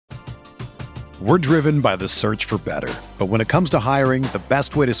We're driven by the search for better. But when it comes to hiring, the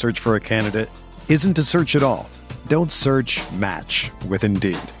best way to search for a candidate isn't to search at all. Don't search, match with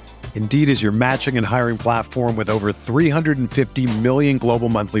Indeed. Indeed is your matching and hiring platform with over 350 million global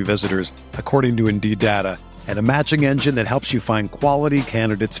monthly visitors, according to Indeed data, and a matching engine that helps you find quality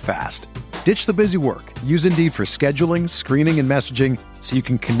candidates fast. Ditch the busy work. Use Indeed for scheduling, screening, and messaging so you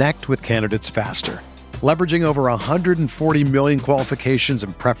can connect with candidates faster. Leveraging over 140 million qualifications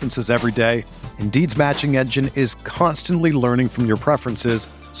and preferences every day, Indeed's matching engine is constantly learning from your preferences,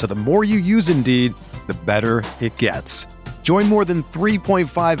 so the more you use Indeed, the better it gets. Join more than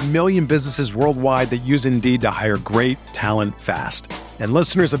 3.5 million businesses worldwide that use Indeed to hire great talent fast. And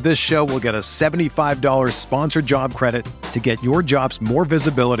listeners of this show will get a $75 sponsored job credit to get your jobs more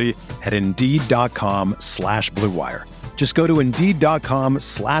visibility at Indeed.com/Blue Wire. Just go to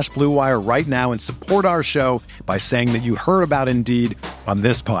Indeed.com/Blue Wire right now and support our show by saying that you heard about Indeed on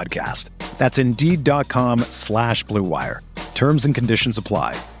this podcast. That's Indeed.com/Blue Wire. Terms and conditions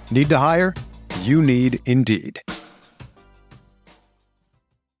apply. Need to hire? You need Indeed.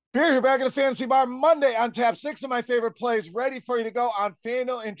 Here back at the Fantasy Bar Monday on tap. 6 of my favorite plays ready for you to go on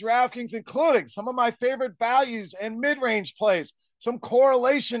FanDuel and DraftKings, including some of my favorite values and mid-range plays, some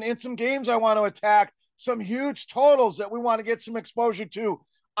correlation in some games I want to attack, some huge totals that we want to get some exposure to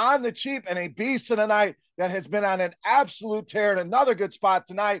on the cheap, and a beast of the night that has been on an absolute tear and another good spot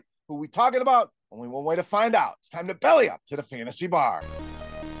tonight. Who we talking about? Only one way to find out. It's time to belly up to the Fantasy Bar.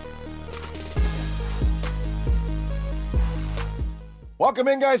 Welcome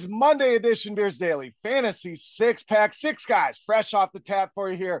in, guys. Monday edition Beers Daily Fantasy Six-Pack. 6 guys fresh off the tap for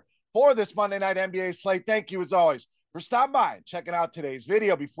you here for this Monday night NBA slate. Thank you, as always, for stopping by and checking out today's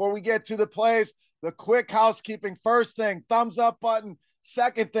video. Before we get to the plays, the quick housekeeping. First thing, thumbs up button.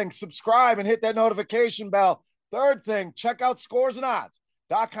 Second thing, subscribe and hit that notification bell. Third thing, check out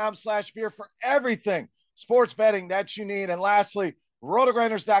scoresandodds.com/beer for everything sports betting that you need. And lastly,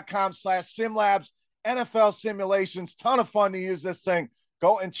 rotogrinders.com/simlabs. NFL simulations, ton of fun to use this thing.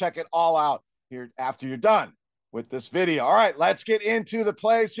 Go and check it all out here after you're done with this video. All right, let's get into the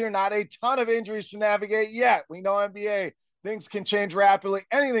plays here. Not a ton of injuries to navigate yet. We know NBA, things can change rapidly.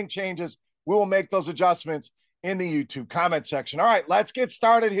 Anything changes, we will make those adjustments in the YouTube comment section. All right, let's get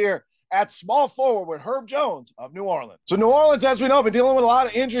started here at small forward with Herb Jones of New Orleans. So New Orleans, as we know, been dealing with a lot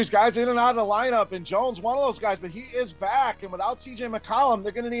of injuries, guys in and out of the lineup, and Jones, one of those guys, but he is back, and without CJ McCollum,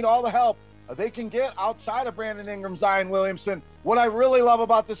 they're going to need all the help they can get outside of Brandon Ingram, Zion Williamson. What I really love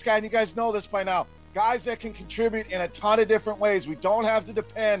about this guy, and you guys know this by now, guys that can contribute in a ton of different ways. We don't have to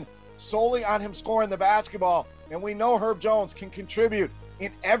depend solely on him scoring the basketball, and we know Herb Jones can contribute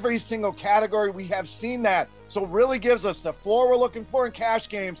in every single category. We have seen that, so really gives us the floor we're looking for in cash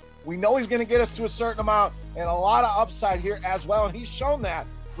games. We know he's going to get us to a certain amount and a lot of upside here as well, and he's shown that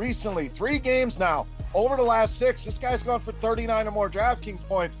recently. 3 games now. Over the last 6, this guy's gone for 39 or more DraftKings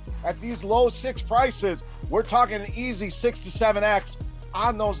points. At these low 6 prices, we're talking an easy 6 to 7x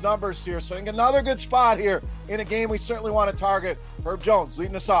on those numbers here. So I think another good spot here in a game we certainly want to target. Herb Jones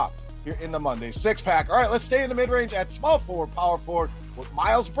leading us off here in the Monday Six-Pack. All right, let's stay in the mid-range at small forward, power forward with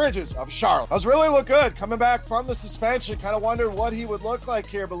Miles Bridges of Charlotte. Does really look good coming back from the suspension. Kind of wondered what he would look like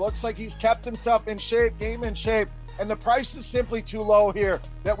here, but looks like he's kept himself in shape, game in shape. And the price is simply too low here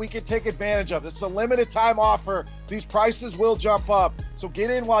that we can take advantage of. It's a limited time offer. These prices will jump up. So get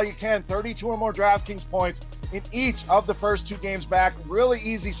in while you can. 32 or more DraftKings points in each of the first 2 games back. Really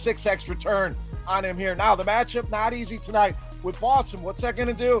easy 6x return on him here. Now, the matchup, not easy tonight with Boston. What's that going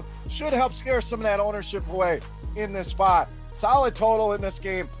to do? Should help scare some of that ownership away in this spot. Solid total in this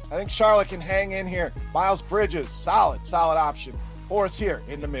game. I think Charlotte can hang in here. Miles Bridges, solid option for us here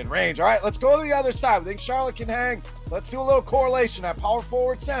in the mid-range. All right, let's go to the other side. We think Charlotte can hang. Let's do a little correlation at power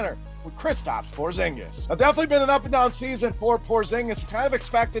forward center with Kristaps Porzingis. Now, definitely been an up-and-down season for Porzingis. We kind of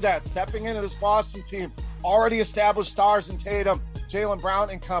expected that, stepping into this Boston team. Already established stars in Tatum, Jaylen Brown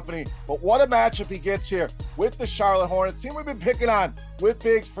and company. But what a matchup he gets here with the Charlotte Hornets. Team we've been picking on with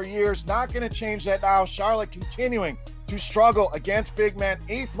bigs for years. Not going to change that now. Charlotte continuing to struggle against big men.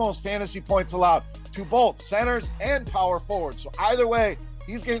 8th most fantasy points allowed to both centers and power forwards. So either way,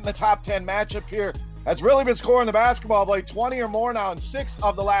 he's getting the top 10 matchup here. Has really been scoring the basketball of like 20 or more now in 6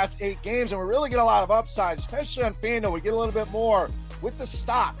 of the last 8 games. And we really get a lot of upside, especially on FanDuel. We get a little bit more with the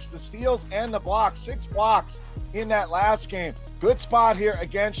stocks, the steals, and the blocks. 6 blocks in that last game. Good spot here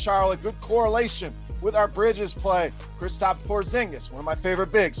against Charlotte. Good correlation with our Bridges play. Kristaps Porzingis, one of my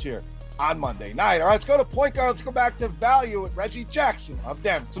favorite bigs here on Monday night. All right, let's go to point guard. Let's go back to value with Reggie Jackson of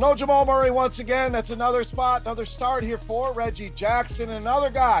Denver. So no Jamal Murray once again. That's another spot, another start here for Reggie Jackson. And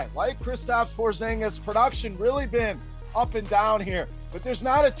another guy like Kristaps Porzingis. Production really been up and down here but there's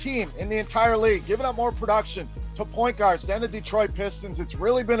not a team in the entire league giving up more production to point guards than the Detroit Pistons. It's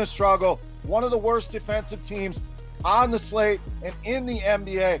really been a struggle. One of the worst defensive teams on the slate and in the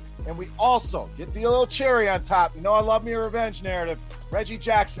NBA. And we also get the little cherry on top. You know, I love me a revenge narrative. Reggie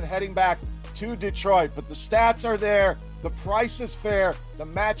Jackson heading back to Detroit, but the stats are there. The price is fair. The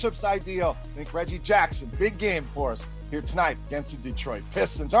matchup's ideal. I think Reggie Jackson, big game for us here tonight against the Detroit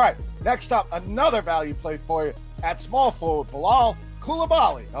Pistons. All right, next up, another value play for you at small forward, Bilal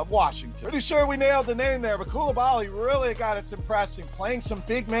Coulibaly of Washington. Pretty sure we nailed the name there, but Coulibaly really got its impressing, playing some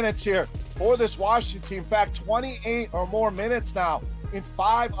big minutes here for this Washington team. In fact, 28 or more minutes now in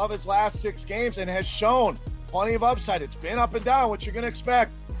 5 of his last 6 games, and has shown plenty of upside. It's been up and down, what you're going to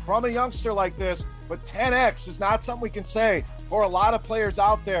expect from a youngster like this, but 10x is not something we can say for a lot of players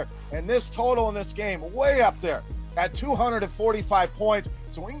out there. And this total in this game, way up there at 245 points.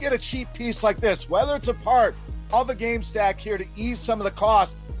 So we can get a cheap piece like this, whether it's a part of a game stack here to ease some of the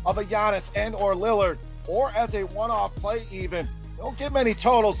cost of a Giannis and or Lillard, or as a one-off play even. Don't get many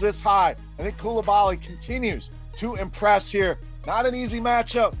totals this high. I think Coulibaly continues to impress here. Not an easy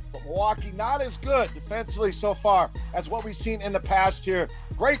matchup, but Milwaukee not as good defensively so far as what we've seen in the past here.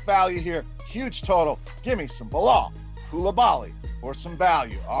 Great value here, huge total. Give me some Bilal Coulibaly for some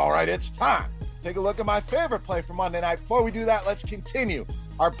value. All right, it's time. Take a look at my favorite play for Monday night. Before we do that, let's continue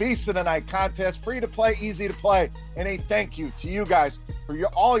our Beast of the Night contest. Free to play, easy to play, and a thank you to you guys for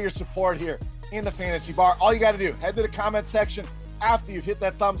all your support here in the Fantasy Bar. All you got to do, head to the comment section after you've hit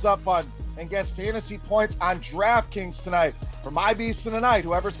that thumbs up button and guess fantasy points on DraftKings tonight. For my Beast of the Night,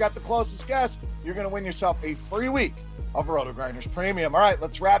 whoever's got the closest guess, you're going to win yourself a free week of RotoGrinders Premium. All right,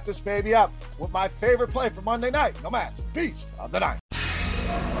 let's wrap this baby up with my favorite play for Monday night. No mass, Beast of the Night.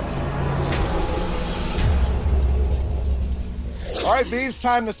 All right, Bees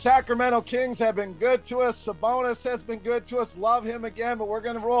time. The Sacramento Kings have been good to us. Sabonis has been good to us. Love him again, but we're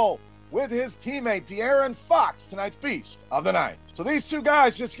going to roll with his teammate, De'Aaron Fox, tonight's Beast of the Night. So these two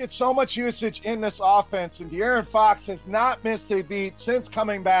guys just get so much usage in this offense, and De'Aaron Fox has not missed a beat since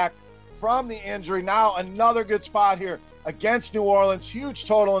coming back from the injury. Now another good spot here against New Orleans. Huge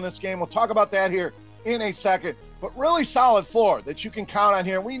total in this game. We'll talk about that here in a second, but really solid floor that you can count on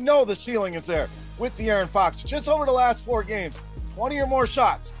here. We know the ceiling is there with De'Aaron Fox. Just over the last 4 games, 20 or more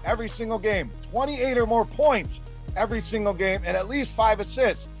shots every single game, 28 or more points every single game, and at least 5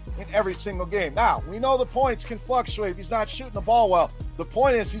 assists in every single game. Now, we know the points can fluctuate if he's not shooting the ball well. The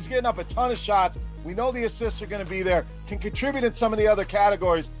point is he's getting up a ton of shots. We know the assists are going to be there, can contribute in some of the other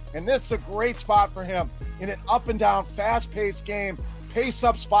categories, and this is a great spot for him in an up and down, fast-paced game,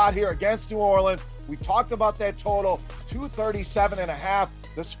 pace-up spot here against New Orleans. We talked about that total, 237.5.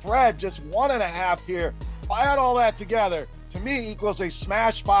 The spread, just 1.5 here. Add all that together, to me, equals a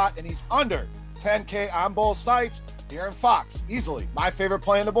smash spot, and he's under 10K on both sites. De'Aaron Fox, easily my favorite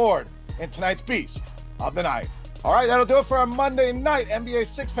play on the board, and tonight's Beast of the Night. All right, that'll do it for our Monday night NBA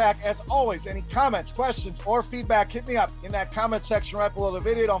six-pack. As always, any comments, questions, or feedback, hit me up in that comment section right below the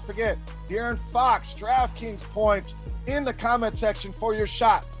video. Don't forget, De'Aaron Fox, DraftKings points in the comment section for your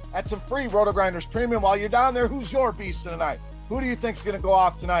shot at some free RotoGrinders Premium. While you're down there, who's your Beast of the Night? Who do you think's going to go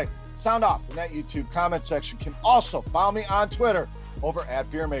off tonight? Sound off in that YouTube comment section. Can also follow me on Twitter over at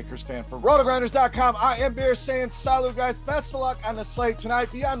BeerMakersFan. For RotoGrinders.com, I am Beer saying salut, guys. Best of luck on the slate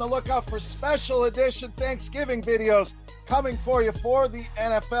tonight. Be on the lookout for special edition Thanksgiving videos coming for you for the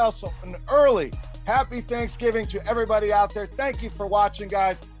NFL. So an early happy Thanksgiving to everybody out there. Thank you for watching,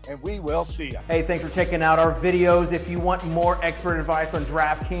 guys, and we will see you. Hey, thanks for checking out our videos. If you want more expert advice on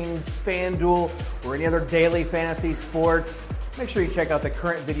DraftKings, FanDuel, or any other daily fantasy sports, make sure you check out the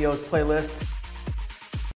current videos playlist